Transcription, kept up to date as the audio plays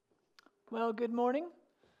Well, good morning.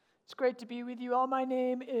 It's great to be with you all. My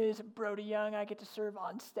name is Brody Young. I get to serve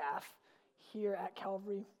on staff here at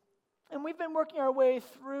Calvary. And we've been working our way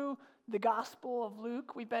through the Gospel of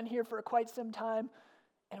Luke. We've been here for quite some time,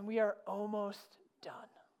 and we are almost done.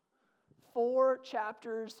 4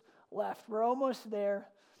 chapters left. We're almost there.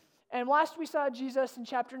 And last we saw Jesus in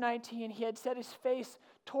chapter 19, he had set his face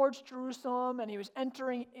towards Jerusalem, and he was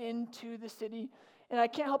entering into the city. And I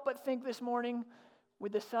can't help but think this morning,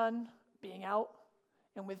 with the sun being out,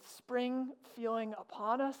 and with spring feeling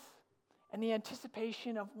upon us, and the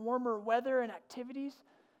anticipation of warmer weather and activities,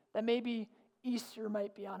 that maybe Easter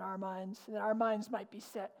might be on our minds, and that our minds might be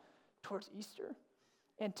set towards Easter,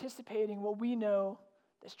 anticipating what we know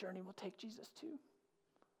this journey will take Jesus to.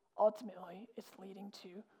 Ultimately, it's leading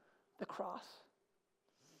to the cross.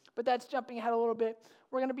 But that's jumping ahead a little bit.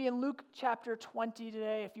 We're going to be in Luke chapter 20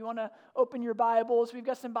 today. If you want to open your Bibles, we've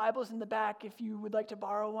got some Bibles in the back if you would like to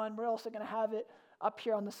borrow one. We're also going to have it up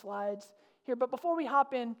here on the slides here. But before we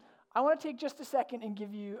hop in, I want to take just a second and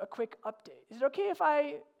give you a quick update. Is it okay if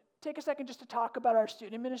I take a second just to talk about our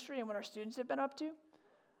student ministry and what our students have been up to?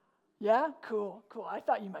 Yeah? Cool. I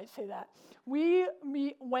thought you might say that. We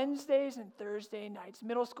meet Wednesdays and Thursday nights.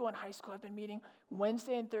 Middle school and high school have been meeting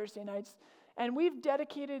Wednesday and Thursday nights. And we've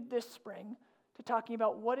dedicated this spring to talking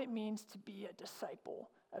about what it means to be a disciple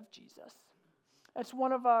of Jesus. That's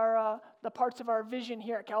one of the parts of our vision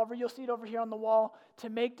here at Calvary. You'll see it over here on the wall, to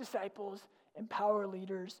make disciples, empower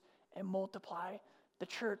leaders, and multiply the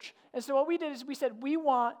church. And so what we did is we said we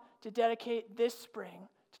want to dedicate this spring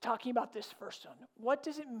to talking about this first one. What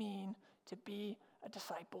does it mean to be a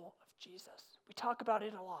disciple of Jesus? We talk about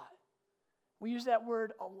it a lot. We use that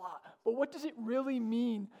word a lot. But what does it really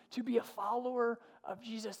mean to be a follower of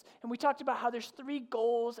Jesus? And we talked about how there's 3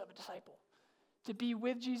 goals of a disciple: to be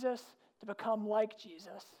with Jesus, to become like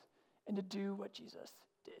Jesus, and to do what Jesus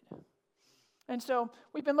did. And so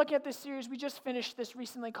we've been looking at this series. We just finished this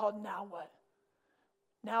recently called Now What?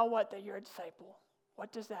 Now what that you're a disciple?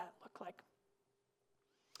 What does that look like?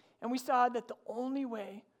 And we saw that the only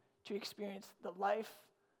way to experience the life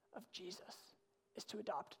of Jesus is to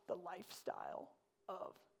adopt the lifestyle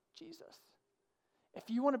of Jesus. If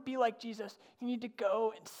you want to be like Jesus, you need to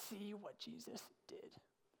go and see what Jesus did.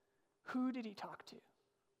 Who did he talk to?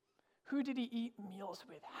 Who did he eat meals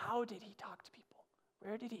with? How did he talk to people?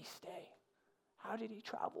 Where did he stay? How did he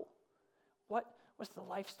travel? What was the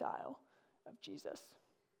lifestyle of Jesus?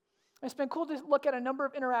 It's been cool to look at a number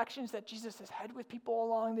of interactions that Jesus has had with people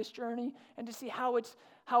along this journey, and to see how it's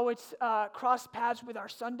crossed paths with our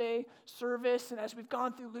Sunday service. And as we've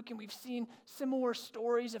gone through Luke, and we've seen similar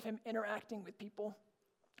stories of him interacting with people.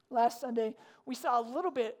 Last Sunday, we saw a little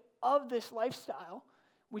bit of this lifestyle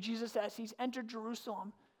with Jesus as he's entered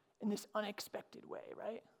Jerusalem in this unexpected way,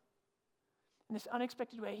 right? In this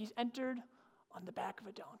unexpected way, he's entered on the back of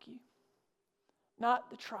a donkey. Not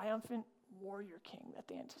the triumphant warrior king that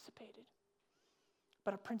they anticipated,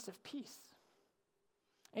 but a prince of peace.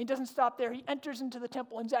 And he doesn't stop there. He enters into the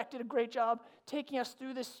temple, and Zach did a great job taking us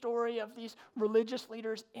through this story of these religious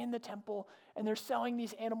leaders in the temple, and they're selling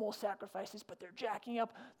these animal sacrifices, but they're jacking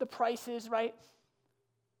up the prices, right?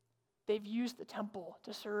 They've used the temple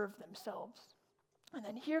to serve themselves. And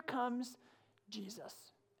then here comes Jesus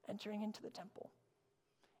entering into the temple,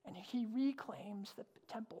 and he reclaims the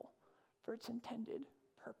temple for its intended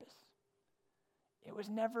purpose. It was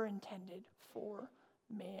never intended for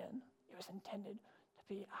man. It was intended to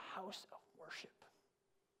be a house of worship.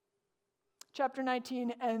 Chapter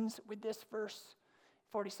 19 ends with this verse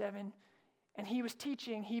 47. And he was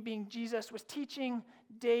teaching, he being Jesus, was teaching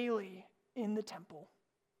daily in the temple.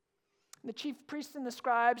 And the chief priests and the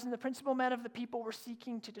scribes and the principal men of the people were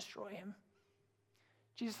seeking to destroy him.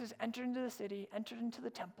 Jesus has entered into the city, entered into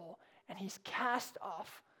the temple, and he's cast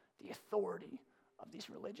off the authority of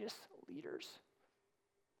these religious leaders.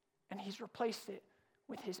 And he's replaced it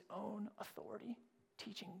with his own authority,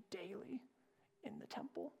 teaching daily in the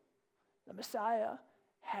temple. The Messiah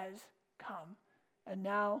has come, and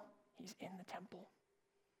now he's in the temple,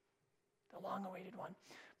 the long-awaited one.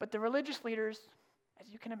 But the religious leaders, as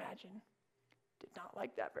you can imagine, did not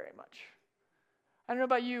like that very much. I don't know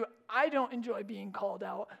about you, I don't enjoy being called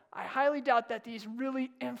out. I highly doubt that these really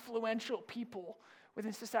influential people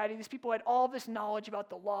within society, these people who had all this knowledge about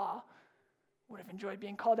the law, would have enjoyed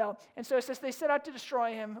being called out. And so it says they set out to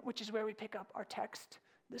destroy him, which is where we pick up our text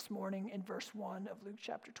this morning in verse 1 of Luke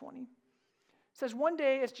chapter 20. It says, one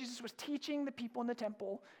day as Jesus was teaching the people in the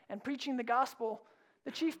temple and preaching the gospel,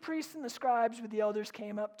 the chief priests and the scribes with the elders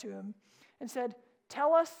came up to him and said,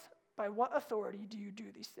 "Tell us, by what authority do you do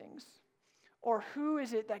these things? Or who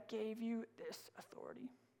is it that gave you this authority?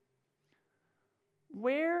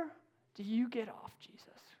 Where do you get off, Jesus?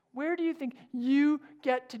 Where do you think you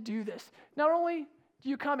get to do this? Not only do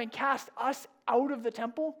you come and cast us out of the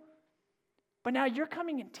temple, but now you're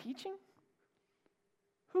coming and teaching?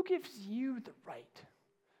 Who gives you the right?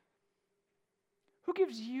 Who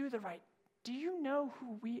gives you the right? Do you know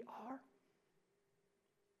who we are?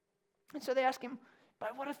 And so they ask him, by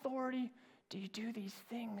what authority do you do these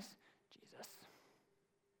things, Jesus?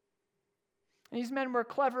 And these men were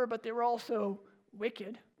clever, but they were also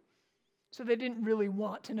wicked. So they didn't really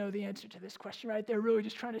want to know the answer to this question, right? They're really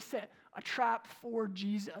just trying to set a trap for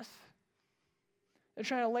Jesus. They're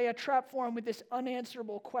trying to lay a trap for him with this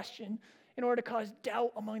unanswerable question in order to cause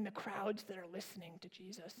doubt among the crowds that are listening to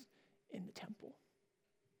Jesus in the temple.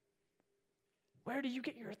 Where do you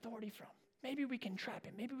get your authority from? Maybe we can trap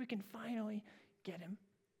him. Maybe we can finally get him.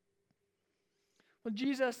 Well,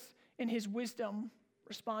 Jesus, in his wisdom,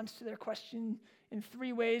 responds to their question in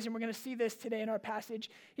three ways, and we're going to see this today in our passage.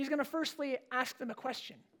 He's going to firstly ask them a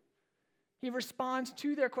question. He responds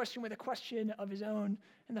to their question with a question of his own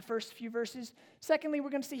in the first few verses. Secondly, we're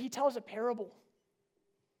going to see he tells a parable.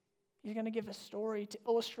 He's going to give a story to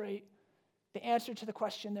illustrate the answer to the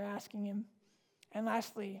question they're asking him. And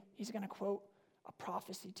lastly, he's going to quote a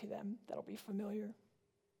prophecy to them that'll be familiar.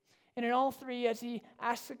 And in all three, as he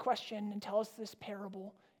asks a question and tells this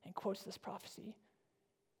parable and quotes this prophecy,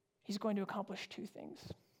 he's going to accomplish two things.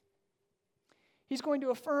 He's going to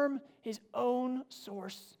affirm his own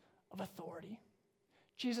source of authority.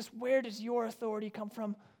 Jesus, where does your authority come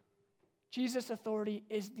from? Jesus' authority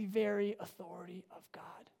is the very authority of God.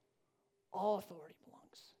 All authority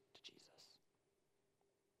belongs to Jesus.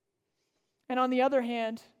 And on the other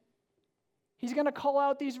hand, he's going to call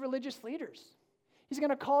out these religious leaders. He's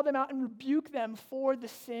going to call them out and rebuke them for the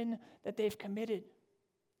sin that they've committed,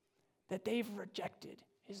 that they've rejected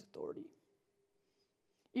his authority.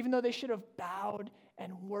 Even though they should have bowed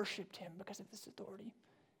and worshiped him because of this authority,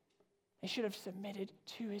 they should have submitted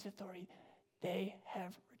to his authority. They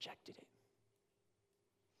have rejected it.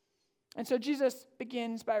 And so Jesus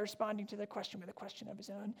begins by responding to their question with a question of his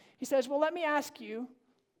own. He says, well, let me ask you,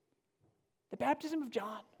 the baptism of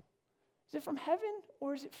John, is it from heaven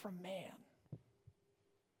or is it from man?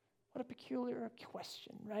 What a peculiar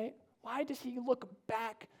question, right? Why does he look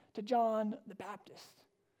back to John the Baptist?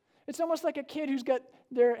 It's almost like a kid who's got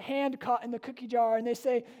their hand caught in the cookie jar and they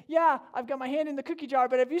say, yeah, I've got my hand in the cookie jar,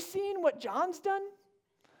 but have you seen what John's done?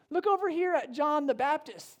 Look over here at John the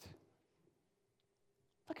Baptist.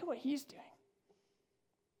 Look at what he's doing.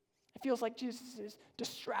 It feels like Jesus is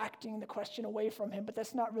distracting the question away from him, but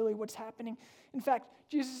that's not really what's happening. In fact,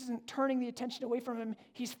 Jesus isn't turning the attention away from him.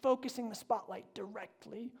 He's focusing the spotlight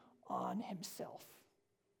directly on himself.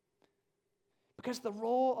 Because the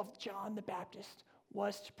role of John the Baptist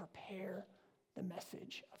was to prepare the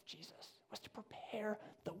message of Jesus, was to prepare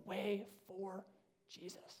the way for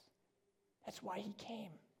Jesus. That's why he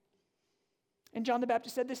came. And John the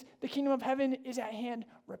Baptist said this, the kingdom of heaven is at hand.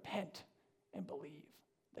 Repent and believe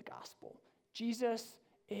the gospel. Jesus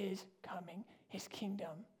is coming. His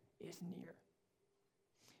kingdom is near.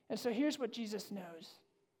 And so here's what Jesus knows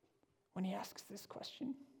when he asks this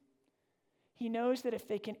question. He knows that if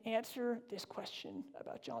they can answer this question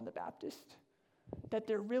about John the Baptist, that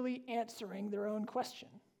they're really answering their own question.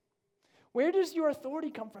 Where does your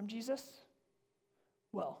authority come from, Jesus?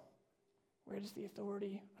 Well, where does the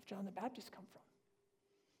authority of John the Baptist come from?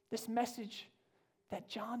 This message that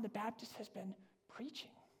John the Baptist has been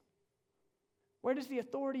preaching. Where does the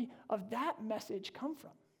authority of that message come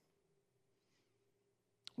from?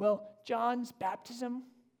 Well, John's baptism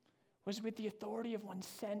was with the authority of one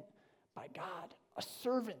sent by God, a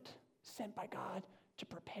servant sent by God to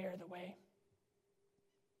prepare the way.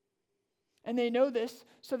 And they know this,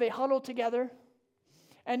 so they huddle together,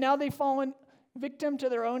 and now they've fallen victim to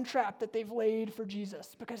their own trap that they've laid for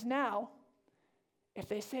Jesus. Because now, if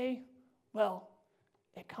they say, well,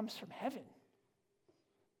 it comes from heaven,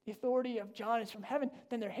 the authority of John is from heaven,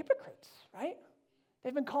 then they're hypocrites, right?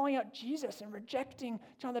 They've been calling out Jesus and rejecting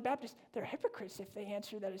John the Baptist. They're hypocrites if they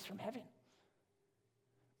answer that it's from heaven.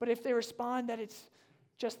 But if they respond that it's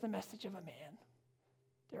just the message of a man,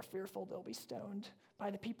 they're fearful they'll be stoned by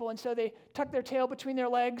the people. And so they tuck their tail between their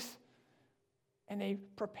legs and they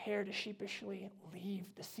prepare to sheepishly leave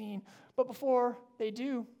the scene. But before they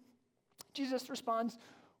do, Jesus responds,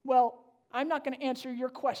 well, I'm not going to answer your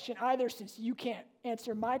question either since you can't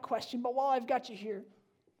answer my question. But while I've got you here,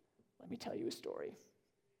 let me tell you a story.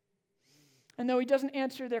 And though he doesn't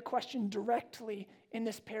answer their question directly in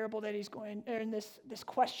this parable that he's going, or in this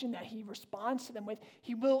question that he responds to them with,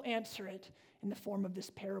 he will answer it in the form of this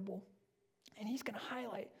parable. And he's going to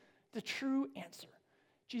highlight the true answer.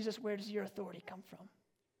 Jesus, where does your authority come from?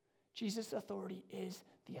 Jesus' authority is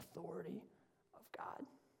the authority of God.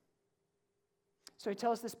 So he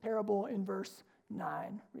tells this parable in verse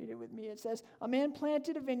 9. Read it with me. It says, "A man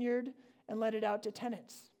planted a vineyard and let it out to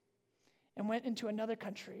tenants and went into another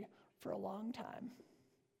country for a long time.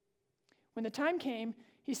 When the time came,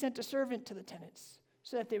 he sent a servant to the tenants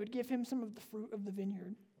so that they would give him some of the fruit of the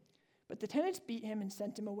vineyard. But the tenants beat him and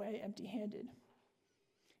sent him away empty-handed.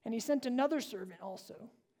 And he sent another servant also,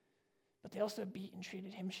 but they also beat and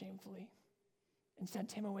treated him shamefully and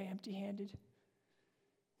sent him away empty-handed.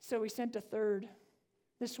 So he sent a third.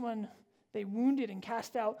 This one they wounded and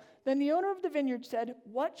cast out. Then the owner of the vineyard said,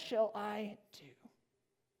 'What shall I do?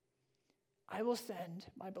 I will send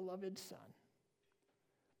my beloved son.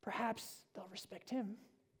 Perhaps they'll respect him.'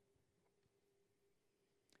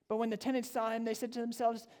 But when the tenants saw him, they said to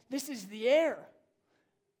themselves, 'This is the heir.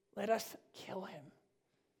 Let us kill him,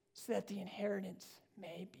 so that the inheritance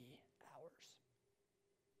may be ours.'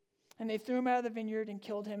 And they threw him out of the vineyard and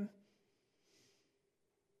killed him.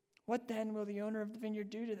 What then will the owner of the vineyard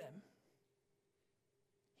do to them?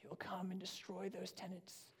 He will come and destroy those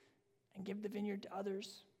tenants and give the vineyard to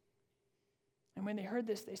others.' And when they heard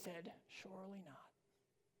this, they said, 'Surely not.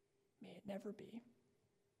 May it never be.'"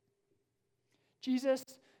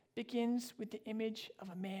 Jesus begins with the image of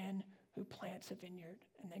a man who plants a vineyard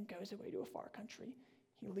and then goes away to a far country.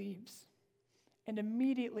 He leaves. And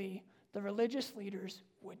immediately the religious leaders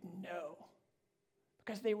would know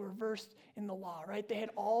because they were versed in the law, right? They had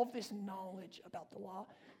all of this knowledge about the law,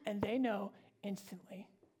 and they know instantly,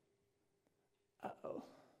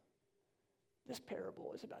 this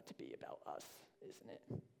parable is about to be about us, isn't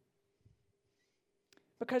it?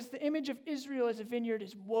 Because the image of Israel as a vineyard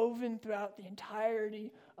is woven throughout the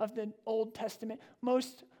entirety of the Old Testament,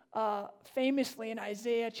 most famously in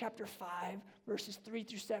Isaiah chapter 5, verses 3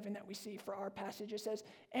 through 7 that we see for our passage. It says,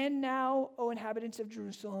 "And now, O inhabitants of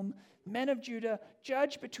Jerusalem, men of Judah,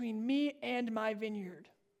 judge between me and my vineyard.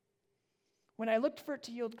 When I looked for it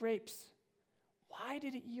to yield grapes, why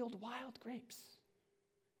did it yield wild grapes?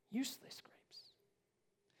 Useless grapes.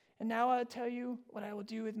 And now I'll tell you what I will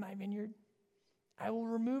do with my vineyard. I will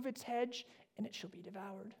remove its hedge, and it shall be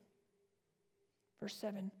devoured." Verse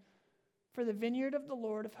 7, "For the vineyard of the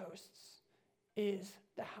Lord of hosts is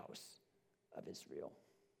the house of Israel."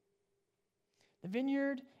 The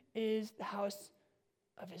vineyard is the house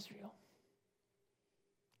of Israel.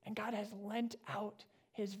 And God has lent out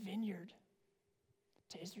his vineyard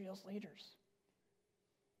to Israel's leaders.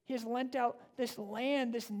 He has lent out this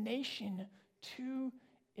land, this nation, to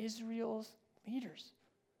Israel's leaders.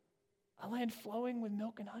 A land flowing with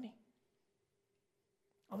milk and honey.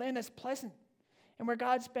 A land that's pleasant and where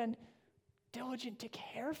God's been diligent to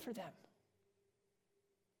care for them.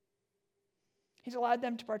 He's allowed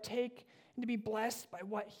them to partake and to be blessed by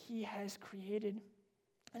what he has created.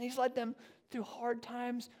 And he's led them through hard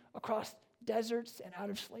times across deserts and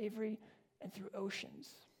out of slavery and through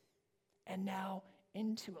oceans. And now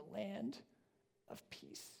into a land of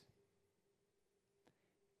peace.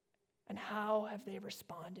 And how have they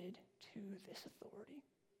responded to this authority?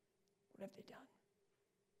 What have they done?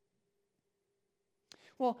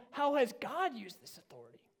 Well, how has God used this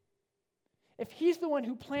authority? If he's the one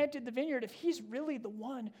who planted the vineyard, if he's really the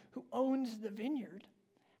one who owns the vineyard,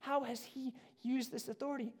 how has he used this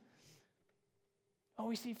authority? Oh,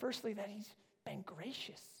 we see firstly that he's been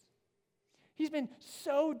gracious. He's been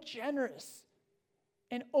so generous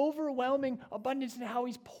and overwhelming abundance in how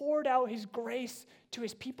he's poured out his grace to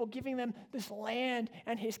his people, giving them this land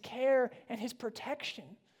and his care and his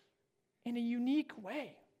protection in a unique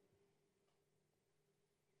way.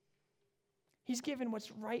 He's given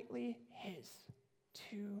what's rightly his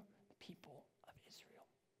to the people of Israel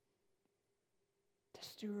to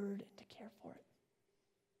steward and to care for it.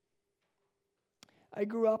 I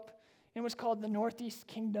grew up in what's called the Northeast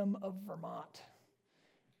Kingdom of Vermont.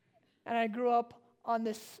 And I grew up on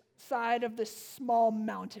this side of this small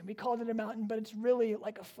mountain. We called it a mountain, but it's really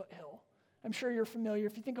like a foothill. I'm sure you're familiar.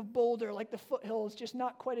 If you think of Boulder, like the foothill is just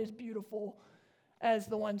not quite as beautiful as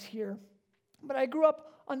the ones here. But I grew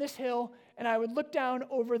up on this hill, and I would look down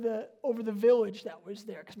over the village that was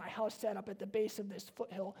there, because my house sat up at the base of this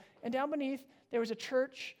foothill. And down beneath, there was a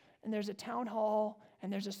church, and there's a town hall,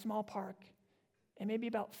 and there's a small park, and maybe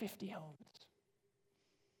about 50 homes.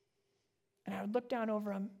 And I would look down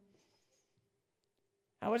over them.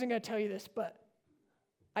 I wasn't going to tell you this, but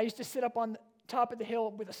I used to sit up on the top of the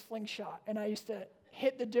hill with a slingshot, and I used to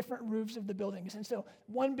hit the different roofs of the buildings. And so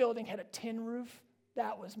one building had a tin roof.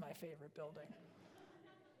 That was my favorite building.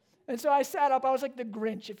 And so I sat up. I was like the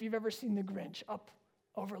Grinch, if you've ever seen the Grinch, up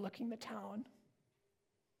overlooking the town.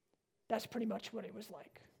 That's pretty much what it was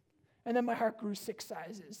like. And then my heart grew 6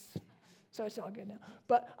 sizes so it's all good now.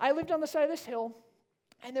 But I lived on the side of this hill,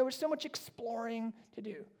 and there was so much exploring to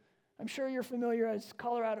do. I'm sure you're familiar as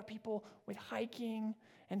Colorado people with hiking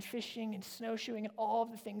and fishing and snowshoeing and all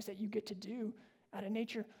of the things that you get to do out of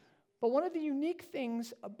nature. But one of the unique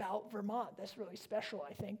things about Vermont that's really special,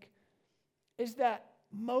 I think, is that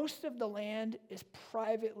most of the land is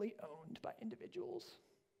privately owned by individuals.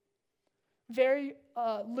 Very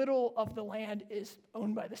little of the land is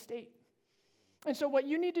owned by the state. And so what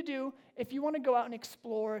you need to do, if you want to go out and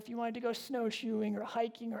explore, if you wanted to go snowshoeing or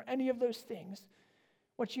hiking or any of those things,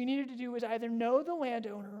 what you needed to do was either know the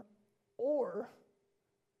landowner or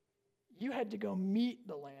you had to go meet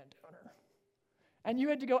the landowner. And you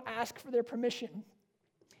had to go ask for their permission.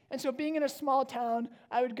 And so being in a small town,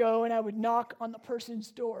 I would go and I would knock on the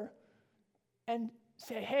person's door and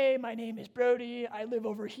say, hey, my name is Brody. I live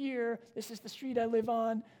over here. This is the street I live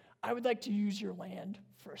on. I would like to use your land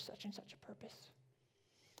for such and such a purpose.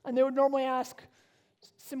 And they would normally ask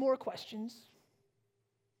similar questions.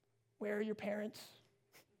 Where are your parents?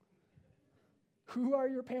 Who are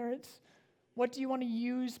your parents? What do you want to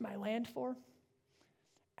use my land for?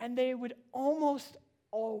 And they would almost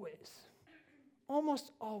always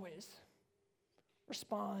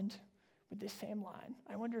respond with this same line.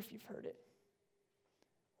 I wonder if you've heard it.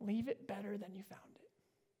 Leave it better than you found it.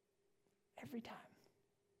 Every time.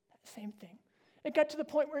 That same thing. It got to the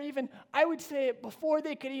point where even I would say it before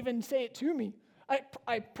they could even say it to me.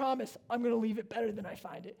 I promise I'm going to leave it better than I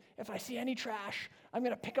find it. If I see any trash, I'm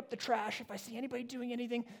going to pick up the trash. If I see anybody doing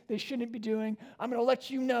anything they shouldn't be doing, I'm going to let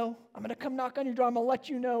you know. I'm going to come knock on your door. I'm going to let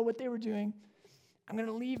you know what they were doing. I'm going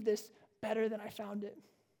to leave this better than I found it.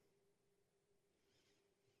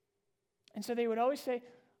 And so they would always say,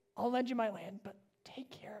 I'll lend you my land, but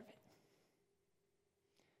take care of it.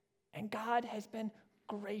 And God has been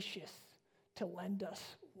gracious to lend us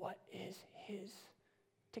what is his,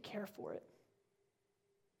 to care for it.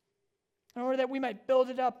 In order that we might build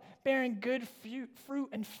it up, bearing good fruit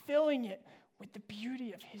and filling it with the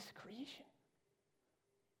beauty of his creation.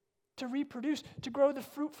 To reproduce, to grow the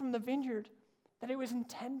fruit from the vineyard that it was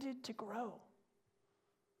intended to grow.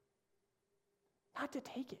 Not to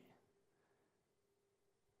take it.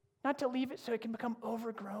 Not to leave it so it can become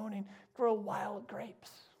overgrown and grow wild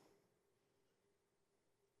grapes.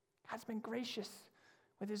 God's been gracious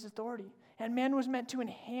with his authority. And man was meant to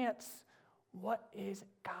enhance what is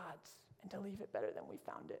God's and to leave it better than we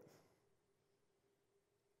found it.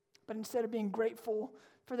 But instead of being grateful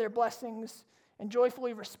for their blessings and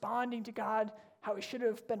joyfully responding to God how he should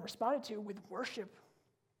have been responded to with worship,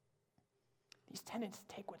 these tenants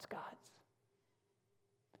take what's God's.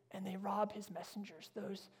 And they rob his messengers,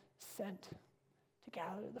 those sent to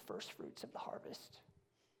gather the first fruits of the harvest.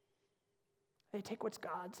 They take what's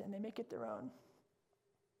God's and they make it their own.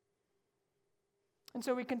 And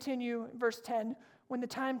so we continue in verse 10. When the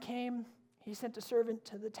time came, he sent a servant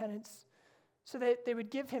to the tenants so that they would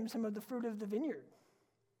give him some of the fruit of the vineyard.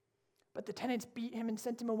 But the tenants beat him and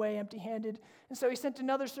sent him away empty-handed. And so he sent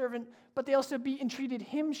another servant, but they also beat and treated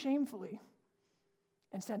him shamefully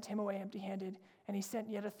and sent him away empty-handed. And he sent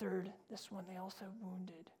yet a third. This one they also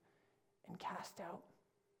wounded and cast out.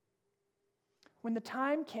 When the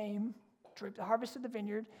time came to reap the harvest of the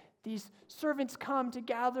vineyard, these servants come to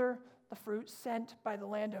gather the fruit sent by the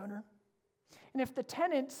landowner. And if the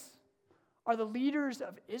tenants are the leaders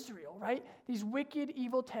of Israel, right? These wicked,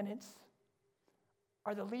 evil tenants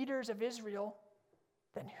are the leaders of Israel,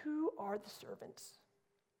 then who are the servants?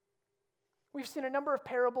 We've seen a number of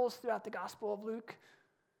parables throughout the Gospel of Luke,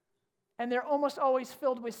 and they're almost always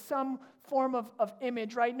filled with some form of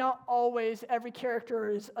image, right? Not always every character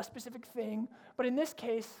is a specific thing, but in this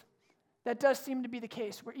case, that does seem to be the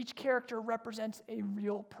case, where each character represents a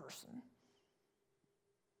real person.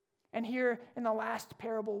 And here in the last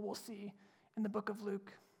parable we'll see in the book of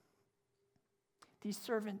Luke, these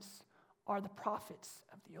servants are the prophets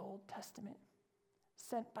of the Old Testament,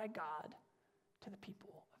 sent by God to the people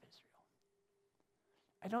of Israel.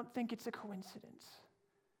 I don't think it's a coincidence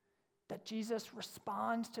that Jesus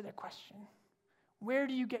responds to their question, where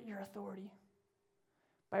do you get your authority?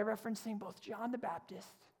 By referencing both John the Baptist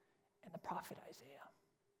and the prophet Isaiah.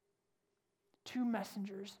 Two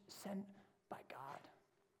messengers sent by God.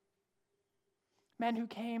 Men who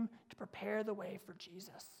came to prepare the way for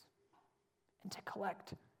Jesus and to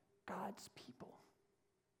collect God's people.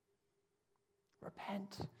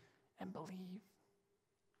 Repent and believe.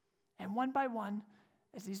 And one by one,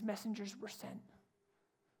 as these messengers were sent,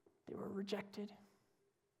 they were rejected.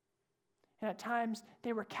 And at times,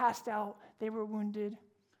 they were cast out, they were wounded,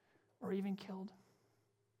 or even killed.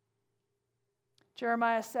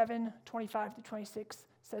 Jeremiah 7:25-26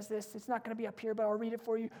 says this. It's not going to be up here, but I'll read it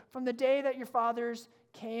for you. From the day that your fathers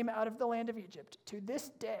came out of the land of Egypt to this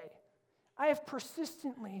day, I have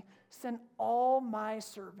persistently sent all my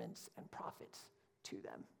servants and prophets to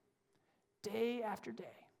them, day after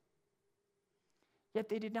day. Yet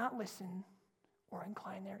they did not listen or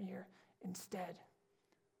incline their ear. Instead,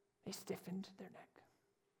 they stiffened their neck.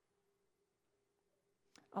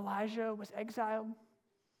 Elijah was exiled.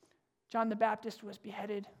 John the Baptist was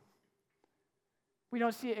beheaded. We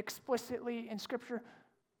don't see it explicitly in Scripture,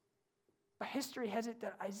 but history has it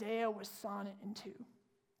that Isaiah was sawn in two.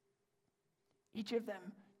 Each of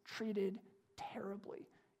them treated terribly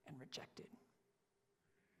and rejected.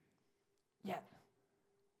 Yet,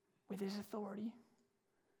 with his authority,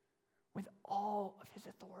 with all of his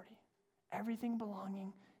authority, everything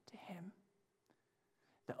belonging to him,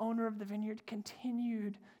 the owner of the vineyard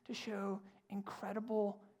continued to show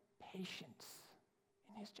incredible patience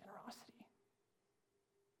in his generosity.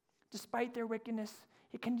 Despite their wickedness,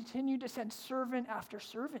 he continued to send servant after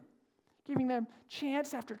servant, giving them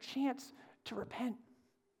chance after chance to repent.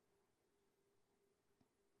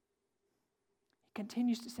 He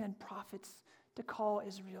continues to send prophets to call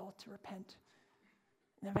Israel to repent.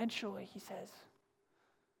 And eventually he says,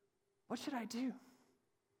 "What should I do?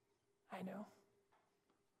 I know.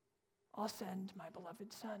 I'll send my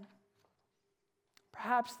beloved son.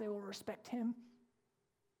 Perhaps they will respect him."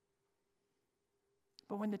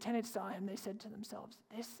 But when the tenants saw him, they said to themselves,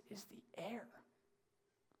 "This is the heir.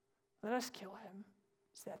 Let us kill him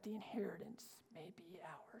so that the inheritance may be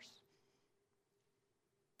ours."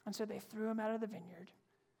 And so they threw him out of the vineyard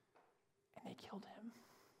and they killed him.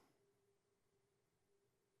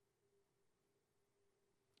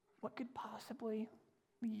 What could possibly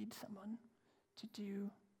lead someone to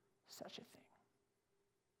do such a thing?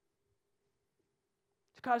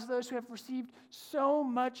 To cause those who have received so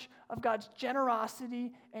much of God's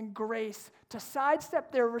generosity and grace to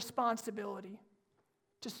sidestep their responsibility,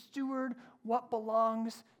 to steward what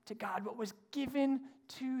belongs to God, what was given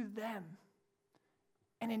to them,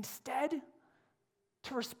 and instead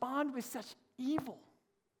to respond with such evil.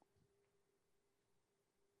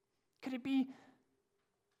 Could it be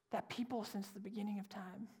that people since the beginning of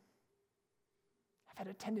time have had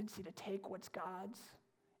a tendency to take what's God's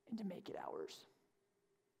and to make it ours?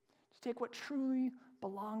 To take what truly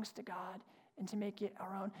belongs to God and to make it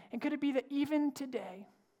our own? And could it be that even today,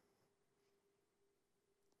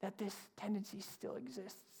 that this tendency still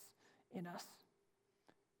exists in us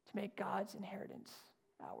to make God's inheritance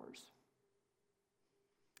ours?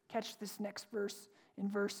 Catch this next verse in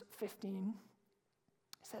verse 15.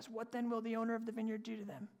 It says, "What then will the owner of the vineyard do to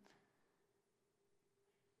them?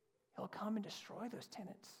 He'll come and destroy those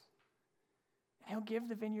tenants, and he'll give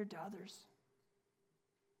the vineyard to others."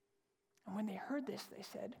 And when they heard this, they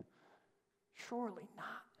said, "Surely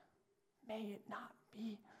not. May it not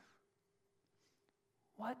be."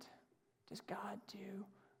 What does God do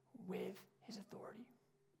with his authority?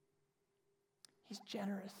 He's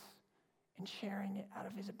generous in sharing it out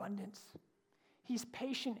of his abundance. He's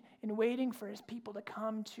patient in waiting for his people to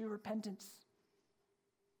come to repentance.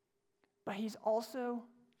 But he's also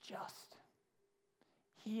just.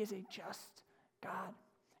 He is a just God.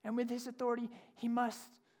 And with his authority, he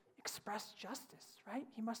must express justice, right?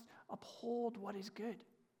 He must uphold what is good.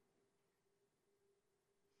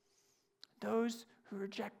 Those who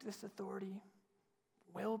reject this authority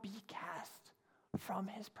will be cast from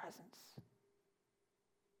his presence.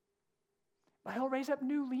 But he'll raise up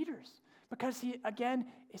new leaders because he,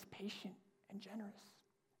 again, is patient and generous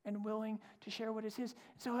and willing to share what is his.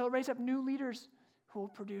 So he'll raise up new leaders who will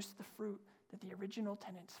produce the fruit that the original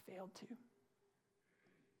tenants failed to.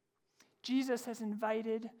 Jesus has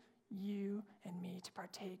invited you and me to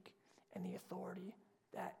partake in the authority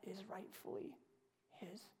that is rightfully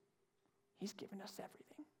his. He's given us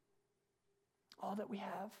everything. All that we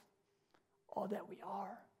have, all that we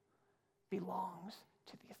are, belongs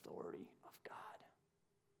to the authority of God.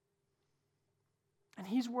 And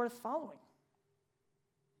he's worth following.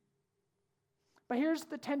 But here's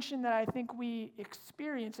the tension that I think we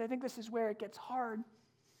experience. I think this is where it gets hard,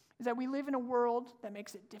 is that we live in a world that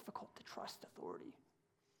makes it difficult to trust authority.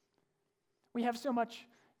 We have so much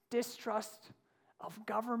distrust of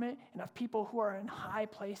government and of people who are in high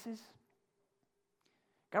places.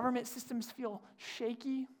 Government systems feel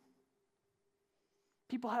shaky.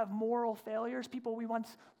 People have moral failures, people we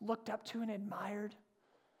once looked up to and admired.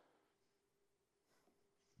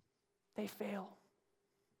 They fail.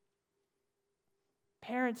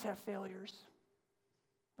 Parents have failures,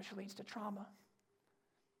 which leads to trauma.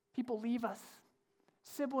 People leave us.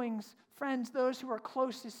 Siblings, friends, those who are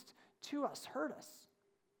closest to us hurt us.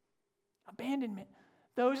 Abandonment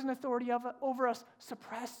Those in authority over us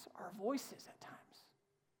suppress our voices at times.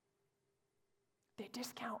 They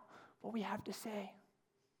discount what we have to say.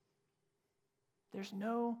 There's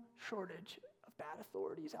no shortage of bad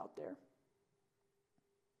authorities out there.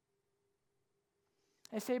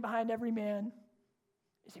 I say behind every man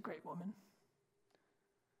is a great woman.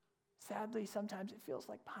 Sadly, sometimes it feels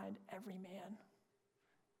like behind every man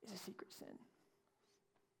is a secret sin.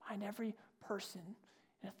 Behind every person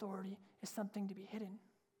in authority is something to be hidden.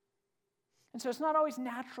 And so it's not always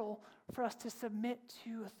natural for us to submit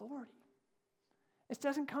to authority. It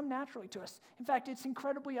doesn't come naturally to us. In fact, it's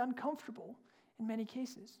incredibly uncomfortable in many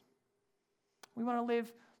cases. We want to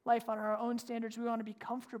live life on our own standards. We want to be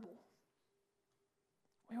comfortable.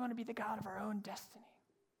 We want to be the God of our own destiny.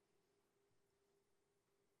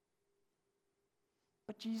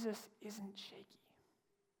 But Jesus isn't shaky.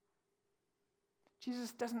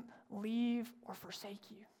 Jesus doesn't leave or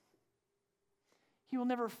forsake you. He will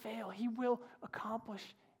never fail. He will accomplish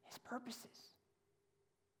his purposes.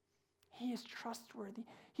 He is trustworthy.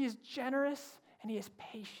 He is generous, and he is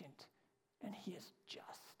patient, and he is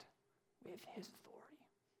just with his authority.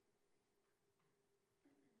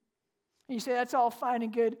 And you say, that's all fine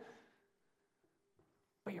and good,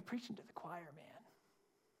 but you're preaching to the choir, man.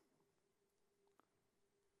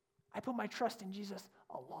 I put my trust in Jesus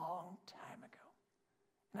a long time ago.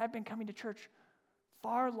 And I've been coming to church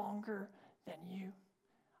far longer than you.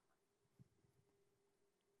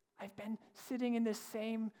 I've been sitting in this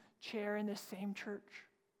same chair in this same church.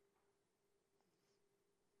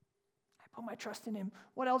 I put my trust in him.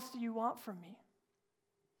 What else do you want from me?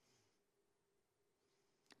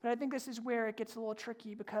 But I think this is where it gets a little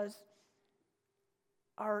tricky, because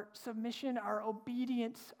our submission, our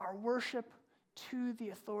obedience, our worship to the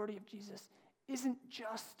authority of Jesus isn't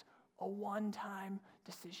just a one-time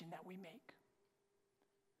decision that we make.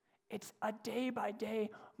 It's a day-by-day,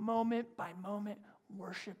 moment-by-moment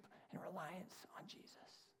worship and reliance on Jesus.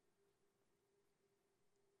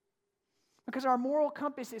 Because our moral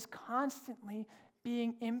compass is constantly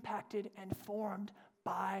being impacted and formed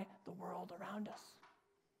by the world around us.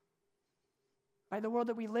 By the world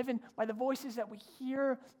that we live in, by the voices that we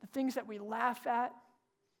hear, the things that we laugh at,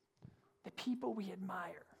 the people we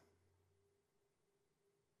admire.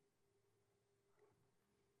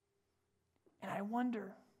 And I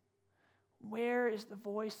wonder, where is the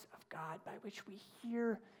voice of God by which we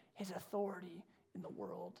hear his authority in the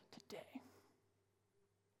world today?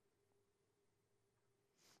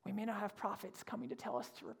 We may not have prophets coming to tell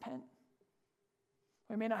us to repent.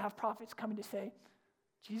 We may not have prophets coming to say,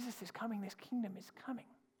 Jesus is coming, this kingdom is coming.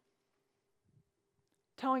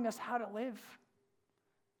 Telling us how to live,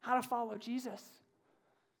 how to follow Jesus.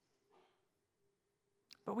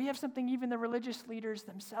 But we have something even the religious leaders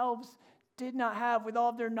themselves did not have, with all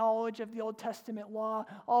of their knowledge of the Old Testament law,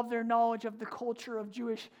 all of their knowledge of the culture of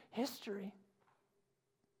Jewish history.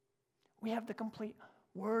 We have the complete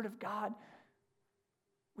Word of God,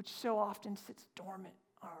 which so often sits dormant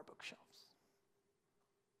on our bookshelves.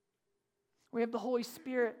 We have the Holy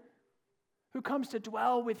Spirit, who comes to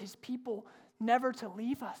dwell with his people, never to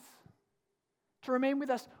leave us, to remain with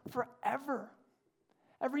us forever,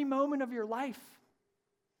 every moment of your life,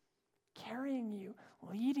 carrying you,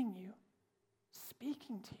 leading you,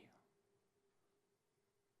 speaking to you.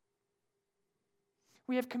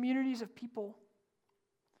 We have communities of people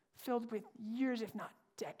filled with years, if not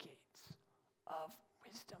decades, of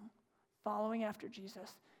wisdom, following after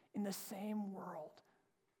Jesus in the same world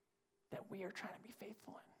that we are trying to be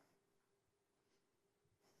faithful in.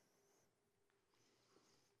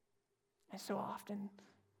 And so often,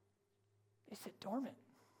 they sit dormant.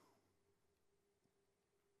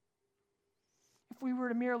 If we were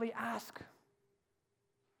to merely ask,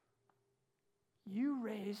 you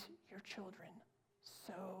raise your children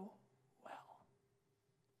so well.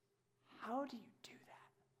 How do you do that?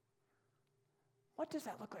 What does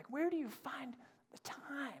that look like? Where do you find the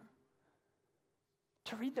time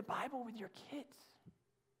to read the Bible with your kids?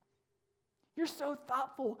 You're so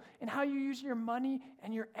thoughtful in how you use your money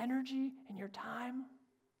and your energy and your time.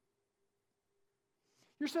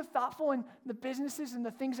 You're so thoughtful in the businesses and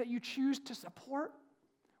the things that you choose to support.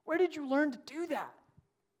 Where did you learn to do that?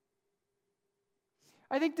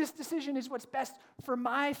 I think this decision is what's best for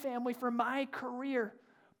my family, for my career.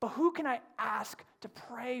 But who can I ask to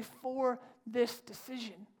pray for this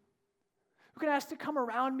decision? Who can I ask to come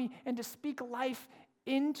around me and to speak life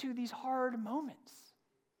into these hard moments?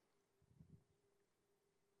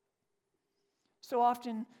 So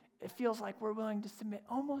often, it feels like we're willing to submit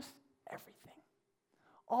almost everything.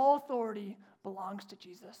 All authority belongs to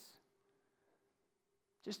Jesus.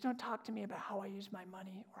 Just don't talk to me about how I use my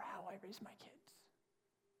money or how I raise my kids.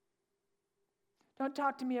 Don't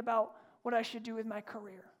talk to me about what I should do with my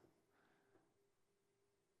career.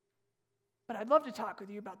 But I'd love to talk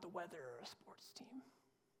with you about the weather or a sports team.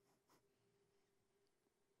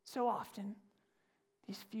 So often,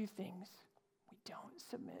 these few things, we don't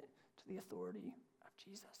submit to the authority of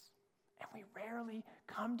Jesus. And we rarely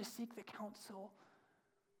come to seek the counsel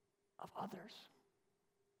of others.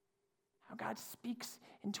 How God speaks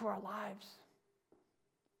into our lives.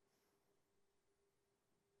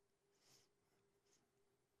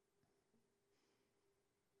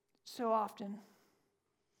 So often,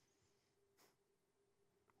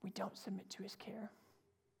 we don't submit to his care.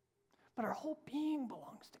 But our whole being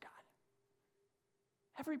belongs to God.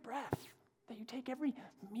 Every breath that you take, every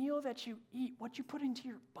meal that you eat, what you put into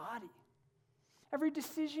your body, every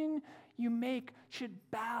decision you make should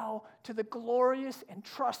bow to the glorious and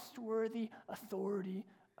trustworthy authority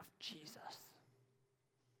of Jesus.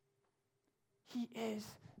 He is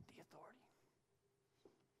the authority.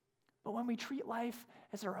 But when we treat life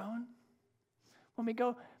as our own, when we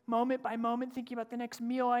go moment by moment thinking about the next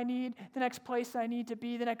meal I need, the next place I need to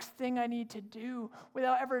be, the next thing I need to do,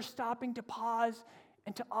 without ever stopping to pause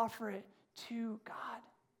and to offer it to God.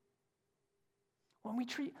 When we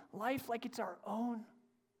treat life like it's our own,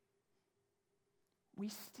 we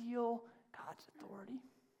steal God's authority.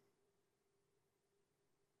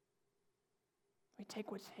 We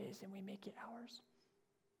take what's his and we make it ours.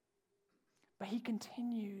 But he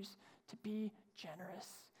continues to be generous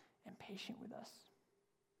and patient with us.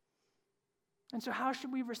 And so how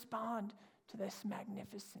should we respond to this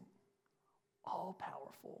magnificent,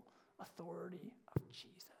 all-powerful authority of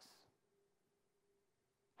Jesus?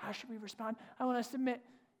 How should we respond? I want to submit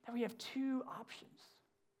that we have two options.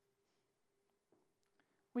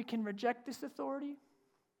 We can reject this authority,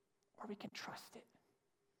 or we can trust it.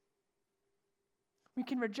 We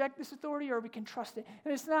can reject this authority, or we can trust it.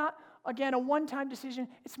 And it's not, again, a one-time decision.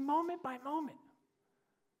 It's moment by moment.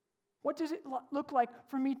 What does it look like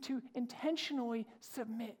for me to intentionally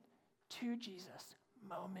submit to Jesus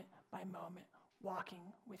moment by moment, walking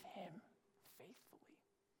with him faithfully?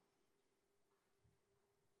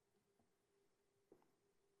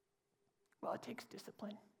 Well, it takes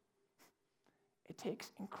discipline. It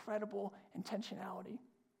takes incredible intentionality.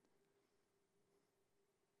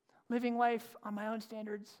 Living life on my own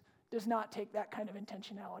standards does not take that kind of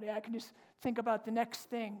intentionality. I can just think about the next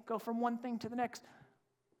thing, go from one thing to the next.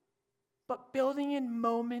 But building in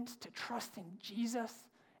moments to trust in Jesus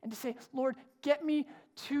and to say, Lord, get me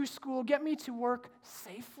to school, get me to work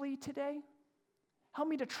safely today. Help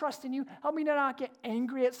me to trust in you. Help me to not get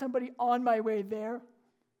angry at somebody on my way there.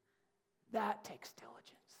 That takes diligence.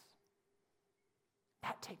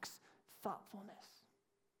 That takes thoughtfulness.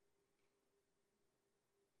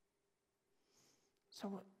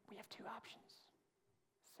 So we have two options: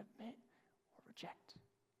 submit or reject.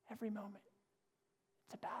 Every moment,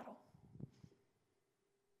 it's a battle.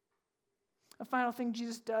 A final thing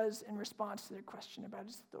Jesus does in response to their question about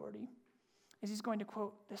his authority is he's going to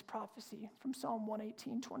quote this prophecy from Psalm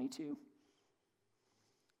 118:22.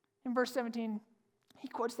 In verse 17, he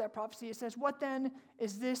quotes that prophecy. It says, "What then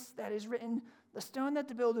is this that is written? The stone that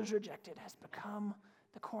the builders rejected has become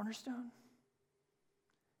the cornerstone.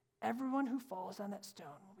 Everyone who falls on that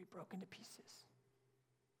stone will be broken to pieces.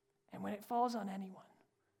 And when it falls on anyone,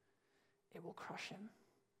 it will crush him."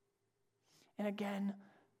 And again,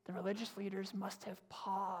 the religious leaders must have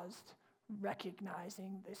paused,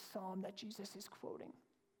 recognizing this psalm that Jesus is quoting.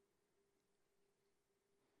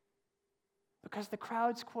 Because the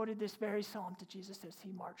crowds quoted this very psalm to Jesus as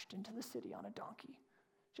he marched into the city on a donkey,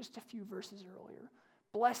 just a few verses earlier.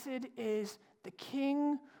 "Blessed is the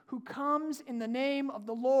King who comes in the name of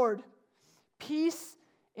the Lord, peace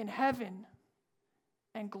in heaven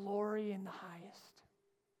and glory in the highest."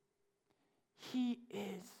 He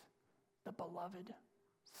is the beloved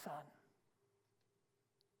Son.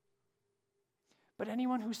 But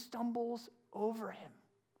anyone who stumbles over him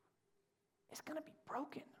is going to be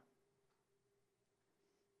broken.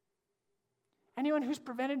 Anyone who's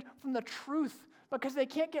prevented from the truth because they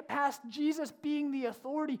can't get past Jesus being the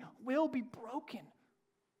authority will be broken.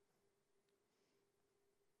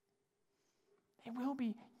 They will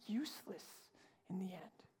be useless in the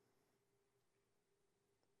end.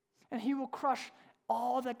 And he will crush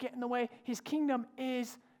all that get in the way. His kingdom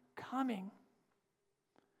is coming.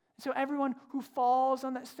 So everyone who falls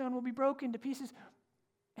on that stone will be broken to pieces.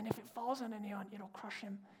 And if it falls on anyone, it'll crush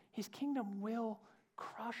him. His kingdom will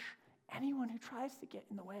crush anyone who tries to get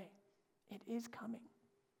in the way. It is coming.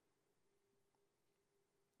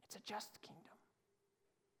 It's a just kingdom.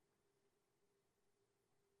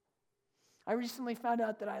 I recently found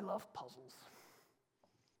out that I love puzzles.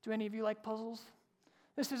 Do any of you like puzzles?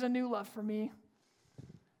 This is a new love for me.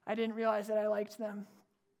 I didn't realize that I liked them.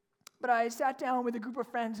 But I sat down with a group of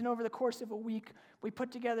friends, and over the course of a week, we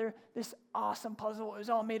put together this awesome puzzle. It was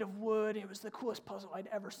all made of wood. It was the coolest puzzle I'd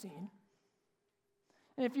ever seen.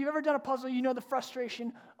 And if you've ever done a puzzle, you know the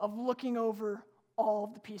frustration of looking over all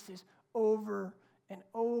of the pieces over and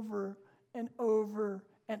over and over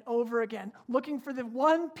and over again, looking for the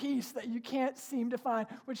one piece that you can't seem to find,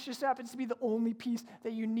 which just happens to be the only piece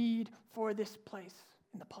that you need for this place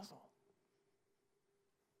in the puzzle.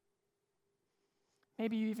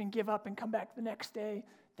 Maybe you even give up and come back the next day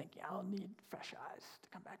thinking, I'll need fresh eyes to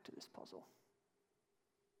come back to this puzzle.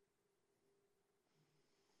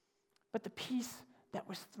 But the piece that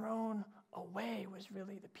was thrown away was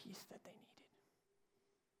really the piece that they needed.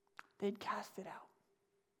 They'd cast it out.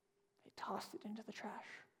 They tossed it into the trash.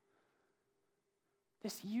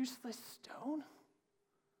 This useless stone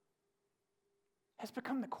has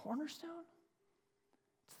become the cornerstone.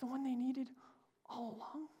 It's the one they needed all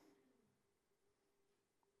along.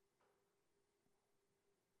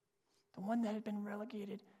 The one that had been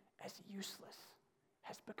relegated as useless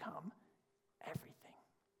has become everything.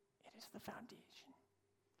 It is the foundation.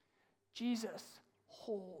 Jesus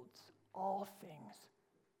holds all things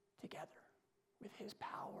together with his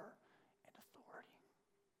power and authority.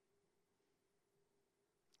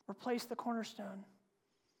 Replace the cornerstone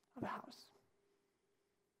of a house,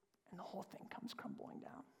 and the whole thing comes crumbling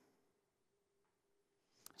down.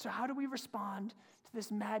 So how do we respond to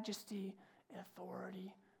this majesty and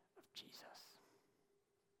authority of Jesus?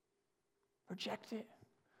 Reject it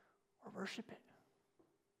or worship it?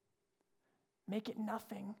 Make it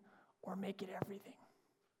nothing or make it everything?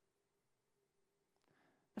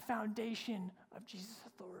 The foundation of Jesus'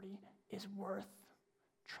 authority is worth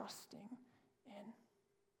trusting in.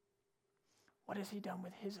 What has he done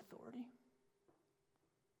with his authority?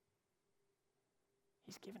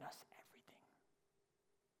 He's given us everything.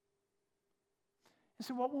 And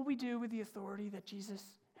so what will we do with the authority that Jesus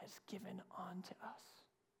has given unto us?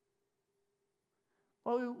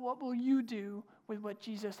 Well, what will you do with what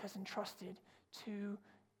Jesus has entrusted to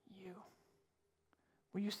you?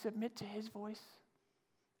 Will you submit to his voice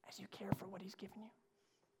as you care for what he's given you?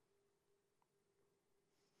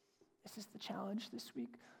 This is the challenge this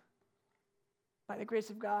week. By the grace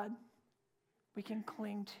of God, we can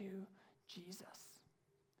cling to Jesus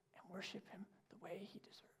and worship him the way he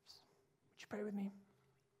deserves. Would you pray with me?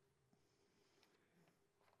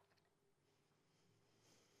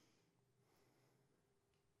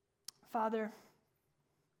 Father,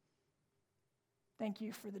 thank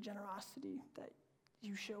you for the generosity that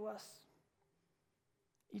you show us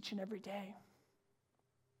each and every day.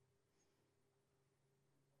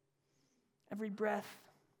 Every breath,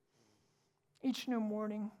 each new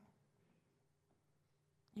morning,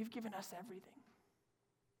 you've given us everything.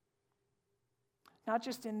 Not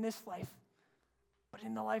just in this life, but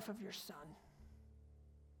in the life of your Son.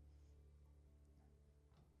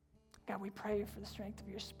 God, we pray for the strength of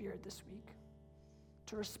your Spirit this week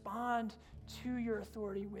to respond to your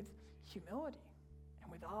authority with humility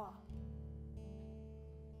and with awe.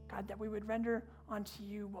 God, that we would render unto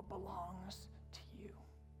you what belongs to you.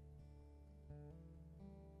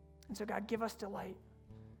 And so, God, give us delight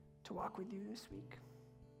to walk with you this week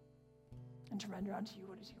and to render unto you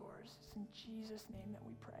what is yours. It's in Jesus' name that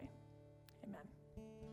we pray. Amen.